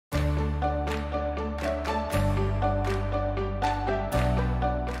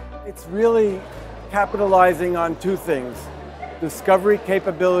It's really capitalizing on two things. Discovery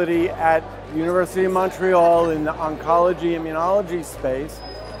capability at the University of Montreal in the oncology immunology space,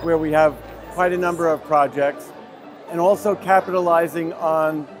 where we have quite a number of projects, and also capitalizing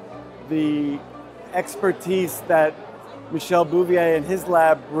on the expertise that Michel Bouvier and his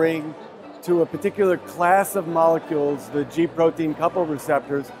lab bring to a particular class of molecules, the G protein coupled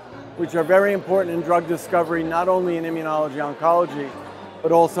receptors, which are very important in drug discovery, not only in immunology oncology,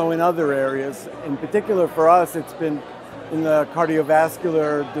 but also in other areas. In particular for us, it's been in the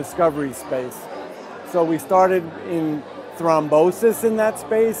cardiovascular discovery space. So we started in thrombosis in that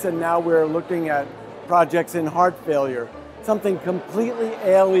space, and now we're looking at projects in heart failure, something completely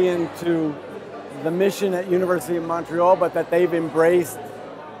alien to the mission at University of Montreal, but that they've embraced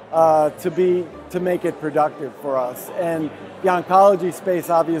to make it productive for us. And the oncology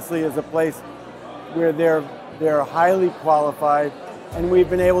space obviously is a place where they're highly qualified, and we've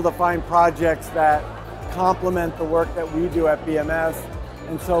been able to find projects that complement the work that we do at BMS,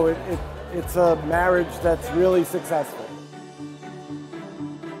 and so it's a marriage that's really successful.